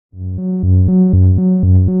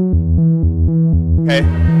Hey.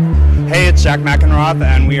 Hey, it's Jack McEnroth,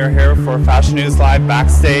 and we are here for Fashion News Live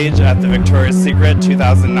backstage at the Victoria's Secret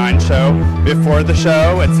 2009 show. Before the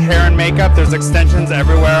show, it's hair and makeup. There's extensions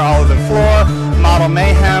everywhere, all over the floor. Model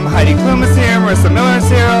mayhem. Heidi Klum is here. Marissa Miller's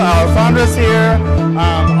here. Alessandra's here.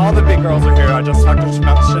 All the big girls are here. I just talked to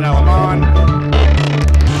Chanel Amon.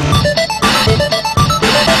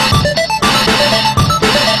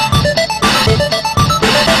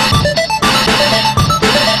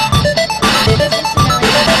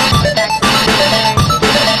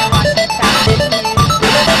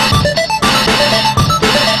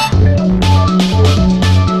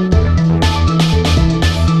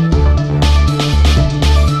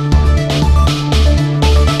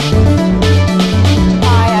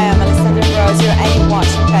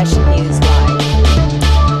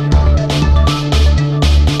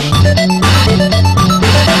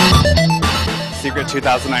 Secret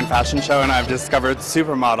 2009 fashion show, and I've discovered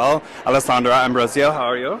supermodel Alessandra Ambrosio. How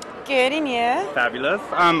are you? Good, and you? Fabulous.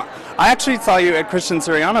 I actually saw you at Christian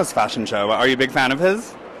Siriano's fashion show. Are you a big fan of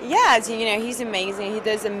his? Yeah, you know, he's amazing. He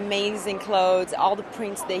does amazing clothes. All the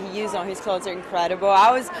prints that he used on his clothes are incredible.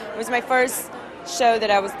 It was my first show that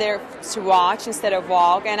I was there to watch instead of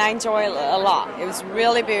walk, and I enjoy it a lot. It was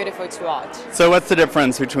really beautiful to watch. So what's the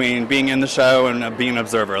difference between being in the show and being an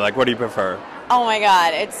observer? Like, what do you prefer? Oh my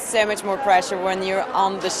God, it's so much more pressure when you're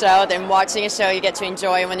on the show than watching a show you get to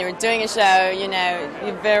enjoy. When you're doing a show, you know,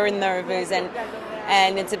 you're very nervous, and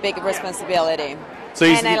it's a big responsibility. So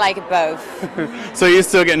I like it both. So you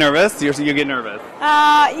still get nervous? You get nervous?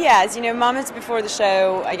 Yes, you know, moments before the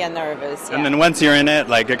show, I get nervous. Yeah. And then once you're in it,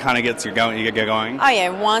 like, it kind of gets you going. You get going. Oh yeah,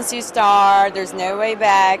 once you start, there's no way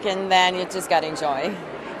back, and then you just gotta enjoy.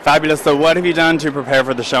 Fabulous. So what have you done to prepare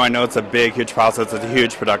for the show? I know it's a big, huge process. It's a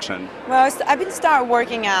huge production. Well, I've been started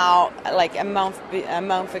working out like a month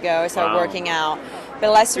ago. I started working out.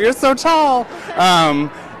 But You're so tall.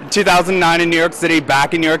 2009 in New York City,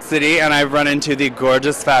 back in New York City, and I've run into the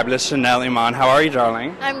gorgeous, fabulous Chanel Iman. How are you,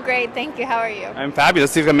 darling? I'm great, thank you. How are you? I'm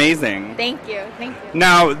fabulous. You're amazing. Thank you, thank you.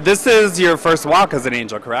 Now, this is your first walk as an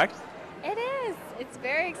angel, correct? It is. It's a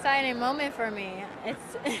very exciting moment for me.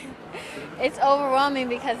 It's overwhelming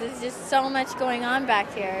because there's just so much going on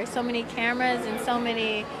back here. So many cameras and so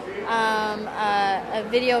many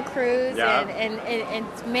video crews, and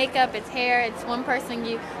it's makeup, it's hair, it's one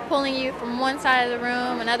person pulling you from one side of the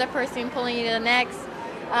room, another person pulling you to the next.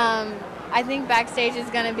 I think backstage is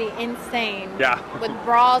going to be insane. Yeah. With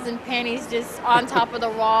bras and panties just on top of the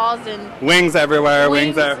walls and wings everywhere,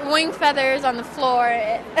 wing feathers on the floor.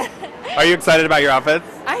 Are you excited about your outfits?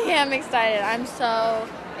 I am excited. I'm so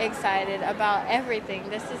excited about everything.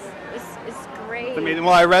 This is great. Well,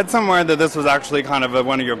 I read somewhere that this was actually kind of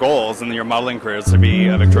one of your goals in your modeling career, to be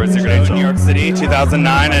a Victoria's Secret angel. New York City,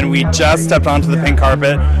 2009, and we just stepped onto the pink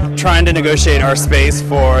carpet trying to negotiate our space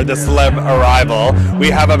for the celeb arrival. We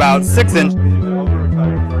have about 6 inches. I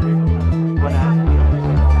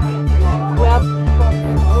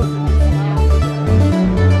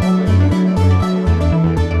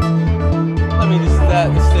mean, this is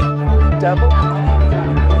the devil.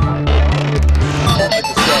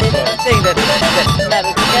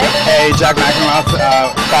 Hey, Jack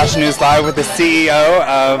McEnroth, Fashion News Live with the CEO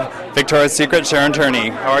of Victoria's Secret, Sharon Turney.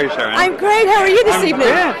 How are you, Sharon? I'm great. How are you this evening?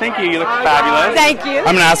 Yeah, thank you. You look fabulous. Thank you. I'm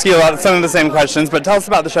going to ask you some of the same questions, but tell us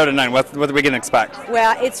about the show tonight. What are we going to expect?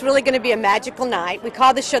 Well, it's really going to be a magical night. We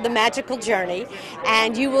call the show The Magical Journey,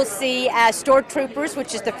 and you will see Stormtroopers,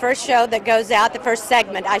 which is the first show that goes out, the first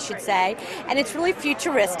segment, I should say, and it's really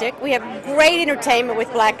futuristic. We have great entertainment with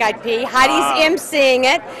Black Eyed Peas. Heidi's emceeing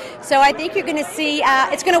it, so I think you're going to see,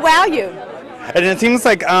 it's going to wow you. And it seems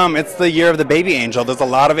like it's the year of the baby angel. There's a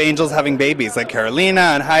lot of angels having babies, like Carolina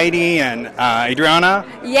and Heidi and Adriana.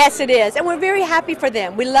 Yes, it is. And we're very happy for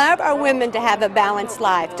them. We love our women to have a balanced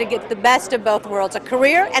life, to get the best of both worlds, a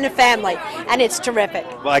career and a family. And it's terrific.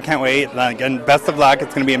 Well, I can't wait. And best of luck.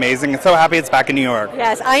 It's going to be amazing. I'm so happy it's back in New York.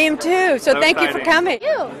 Yes, I am too. So thank exciting. you for coming.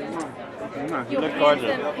 You look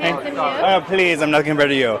gorgeous. Oh, please. I'm not compared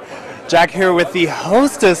to you. Jack here with the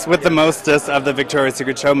hostess with the mostest of the Victoria's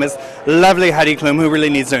Secret show, Miss Lovely Heidi Klum, who really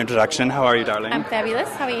needs no introduction. How are you, darling? I'm fabulous.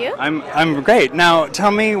 How are you? I'm great. Now,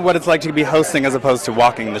 tell me what it's like to be hosting as opposed to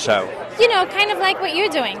walking the show. You know, kind of like what you're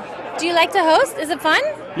doing. Do you like to host? Is it fun?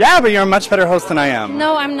 Yeah, but you're a much better host than I am.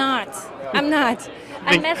 No, I'm not. I'm not.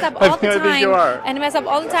 I mess up all the time. I think you are. And I mess up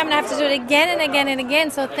all the time, and I have to do it again and again and again.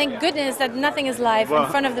 So thank goodness that nothing is live in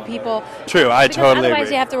front of the people. True, I totally otherwise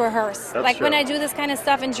agree. you have to rehearse. That's like true. when I do this kind of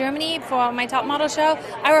stuff in Germany for my top model show,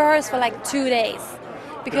 I rehearse for like 2 days.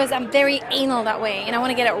 Because I'm very anal that way, and I want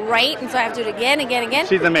to get it right, and so I have to do it again.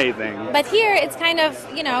 She's amazing. But here, it's kind of,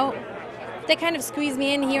 you know, they kind of squeeze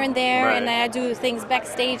me in here and there, Right. and I do things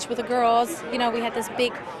backstage with the girls. You know, we had this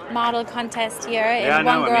big model contest here, Yeah, and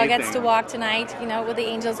no, one girl amazing. gets to walk tonight, you know, with the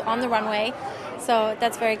angels on the runway. So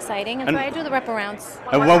that's very exciting, and so I do the wraparounds.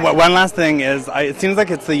 And one last thing is, it seems like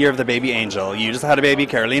it's the year of the baby angel. You just had a baby,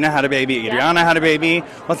 Carolina had a baby, Adriana had a baby.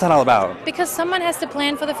 What's that all about? Because someone has to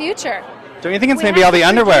plan for the future. Don't you think it's We maybe have all the to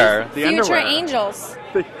underwear? produce The future underwear. angels.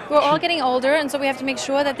 We're all getting older, and so we have to make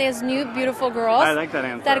sure that there's new, beautiful girls I like that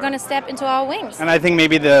answer. that are going to step into our wings. And I think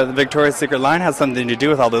maybe the Victoria's Secret line has something to do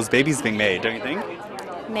with all those babies being made, don't you think?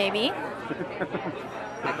 Maybe.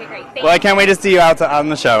 Okay, great. Well, I can't wait to see you out on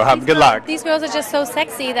the show. Good luck. These girls are just so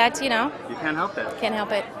sexy that, you know, You can't help it. can't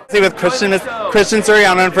help it. See with Christian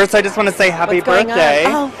Soriano, and first I just want to say happy What's going on? birthday.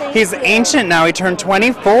 Oh, thank He's you. ancient now. He turned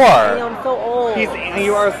 24. I'm so old.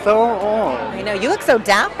 You are so old. I know, you look so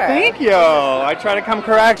dapper. Thank you. I try to come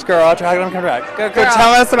correct, girl. I try to come correct. Good So girl.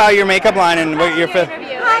 tell us about your makeup line and what your fit.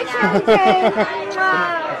 Hi,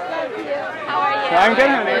 Shelly. I'm good,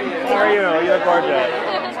 honey. How are you? You look gorgeous.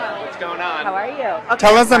 How are you?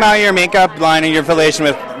 Tell us about your makeup line and your affiliation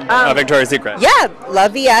with Victoria's Secret. Yeah,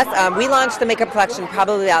 love VS. We launched the makeup collection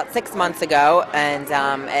probably about 6 months ago, and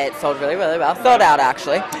it sold really, really well. Sold out,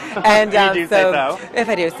 actually. And You do say so. if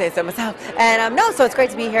I do say so myself. And no, so it's great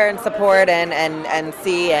to be here and support and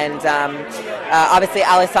see. And obviously,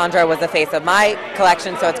 Alessandra was the face of my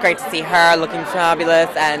collection, so it's great to see her looking fabulous.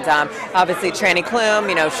 And obviously, Tranny Klume,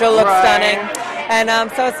 you know, she'll look Right. stunning. And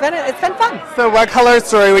so it's been fun. So what color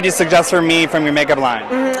story would you suggest for me from your makeup line?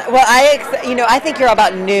 Well, I think you're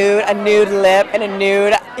about nude, a nude lip, and a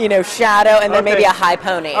nude, shadow, and then Okay. maybe a high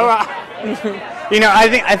pony. All right.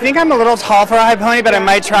 I think I'm a little tall for a high pony, but I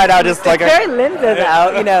might try it out just like Very Linda's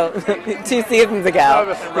out, 2 seasons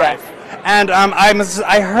ago. Right. And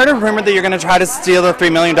I heard a rumor that you're going to try to steal the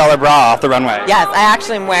 $3 million bra off the runway. Yes, I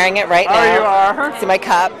actually am wearing it right now. Oh, you are? See my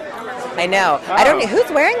cup. I know. I don't. Who's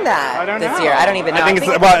wearing that I don't this know. year? I don't even know. I think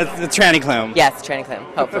it's Tranny Klume. Yes, Tranny Klume.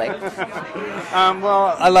 Hopefully.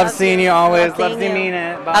 Well, I love seeing you always. Love seeing seeing you. mean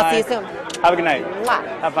it. Bye. I'll see you soon. Have a good night. Mwah.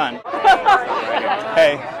 Have fun.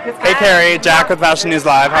 Hey. Hey, Carrie. Jack with Fashion News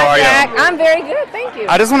Live. How are you? I'm very good, thank you.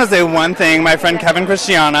 I just want to say one thing. My friend Kevin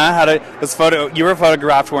Christiana you were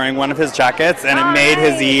photographed wearing one of his jackets, and it made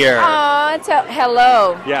his year.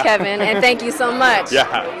 Hello, Yeah. Kevin, and thank you so much.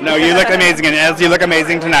 Yeah. No, you look amazing, and as you look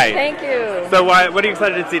amazing tonight. Thank you. So what are you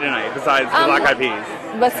excited to see tonight besides the Black Eyed Peas?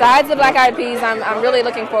 Besides the Black Eyed Peas, I'm really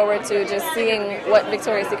looking forward to just seeing what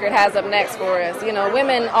Victoria's Secret has up next for us. You know,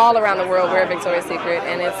 women all around the world wear Victoria's Secret,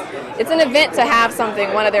 and it's an event to have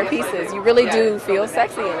something, one of their pieces. You really do feel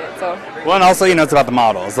sexy in it. So. Well, and also, it's about the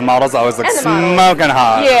models. The models always look And the models. smoking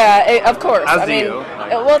hot. Yeah, of course. As do you.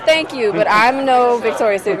 Well, thank you, but I'm no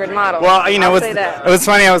Victoria's Secret model. Well, I'll say that. it was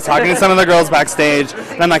funny. I was talking to some of the girls backstage,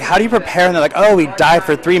 and I'm like, "How do you prepare?" And they're like, "Oh, we diet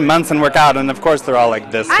for 3 months and work out." And of course, they're all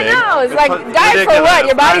like this big. I know. It's like, ridiculous. diet for what?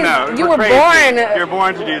 Your I know. body. You We're were crazy. born. You're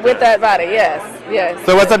born to do this. with that body. Yes. Yes.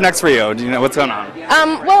 So what's up next for you? Do you know what's going on?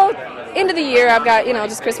 Well, end of the year, I've got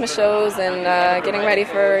just Christmas shows and getting ready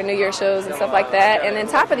for New Year shows and stuff like that. And then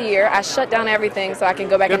top of the year, I shut down everything so I can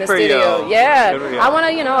go back in the for studio. you. Yeah. Good for you. I want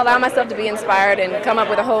to allow myself to be inspired and come up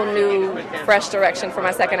with a whole new, fresh direction for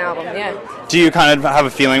my second album. Yeah. Do you kind of have a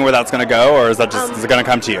feeling where that's going to go, or is that just is it going to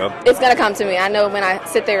come to you? It's gonna come to me. I know when I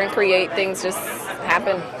sit there and create, things just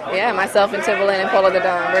happen. Yeah, myself and Timbaland and Paula the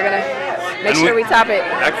Don. We're gonna make sure we top it.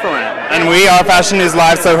 Excellent. And we are Fashion News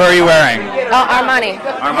Live. So who are you wearing? Armani.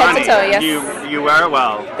 Head to toe. Yes. You wear it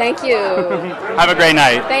well. Thank you. Have a great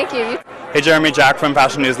night. Thank you. Hey, Jeremy, Jack from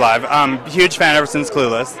Fashion News Live. Huge fan ever since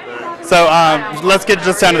Clueless. So let's get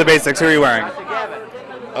just down to the basics. Who are you wearing?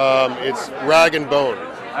 It's Rag and Bone.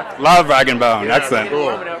 Love Rag and Bone. Excellent.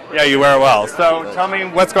 Cool. Yeah, you wear it well. So tell me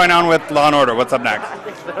what's going on with Law and Order. What's up next?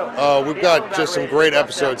 We've got just some great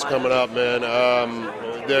episodes coming up, man.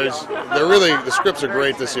 The scripts are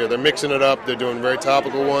great this year. They're mixing it up. They're doing very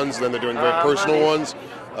topical ones, then they're doing very personal ones.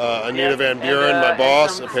 Anita Van Buren, my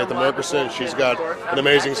boss, Panther Merkerson, she's got an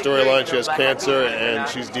amazing storyline. She has cancer, and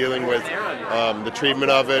she's dealing with the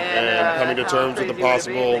treatment of it and coming to terms with the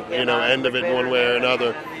possible, end of it in one way or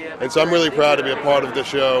another. And so I'm really proud to be a part of the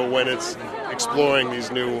show when it's exploring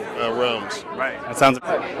these new realms. Right. That sounds.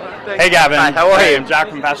 Hey, Gavin. Hi, how are Hey, you? I'm Jack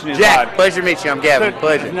from Fashion News Jack, Live. pleasure to meet you. I'm Gavin.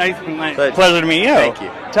 Pleasure. Nice. Pleasure. Pleasure to meet you. Thank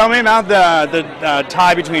you. Tell me about the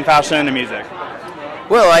tie between fashion and music.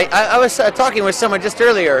 Well, I was talking with someone just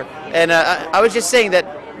earlier, and I was just saying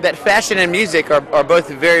that fashion and music are both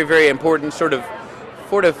very, very important sort of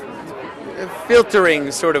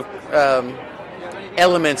filtering sort of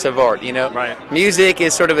elements of art, Right. Music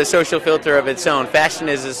is sort of a social filter of its own. Fashion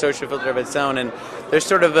is a social filter of its own, and there's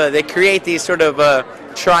sort of they create these sort of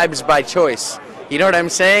tribes by choice. You know what I'm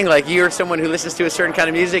saying? Like, you're someone who listens to a certain kind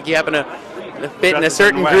of music, you happen to fit in a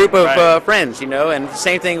certain way, group of right. friends, you know, and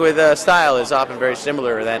same thing with style is often very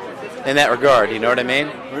similar in that regard, you know what I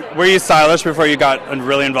mean? Were you stylish before you got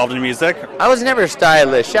really involved in music? I was never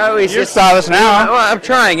stylish. I always You're just stylish now. Well, I'm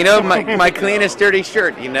trying, you know, my cleanest dirty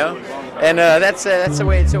shirt, you know, and that's the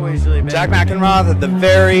way it's always really been. Jack McEnroe at the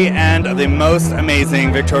very end of the most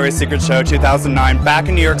amazing Victoria's Secret show 2009 back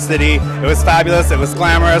in New York City. It was fabulous, it was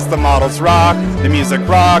glamorous, the models rocked, the music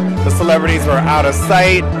rocked, the celebrities were out of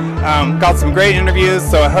sight. Got some great interviews,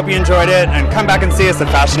 so I hope you enjoyed it, and come back and see us at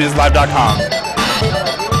fashionnewslive.com.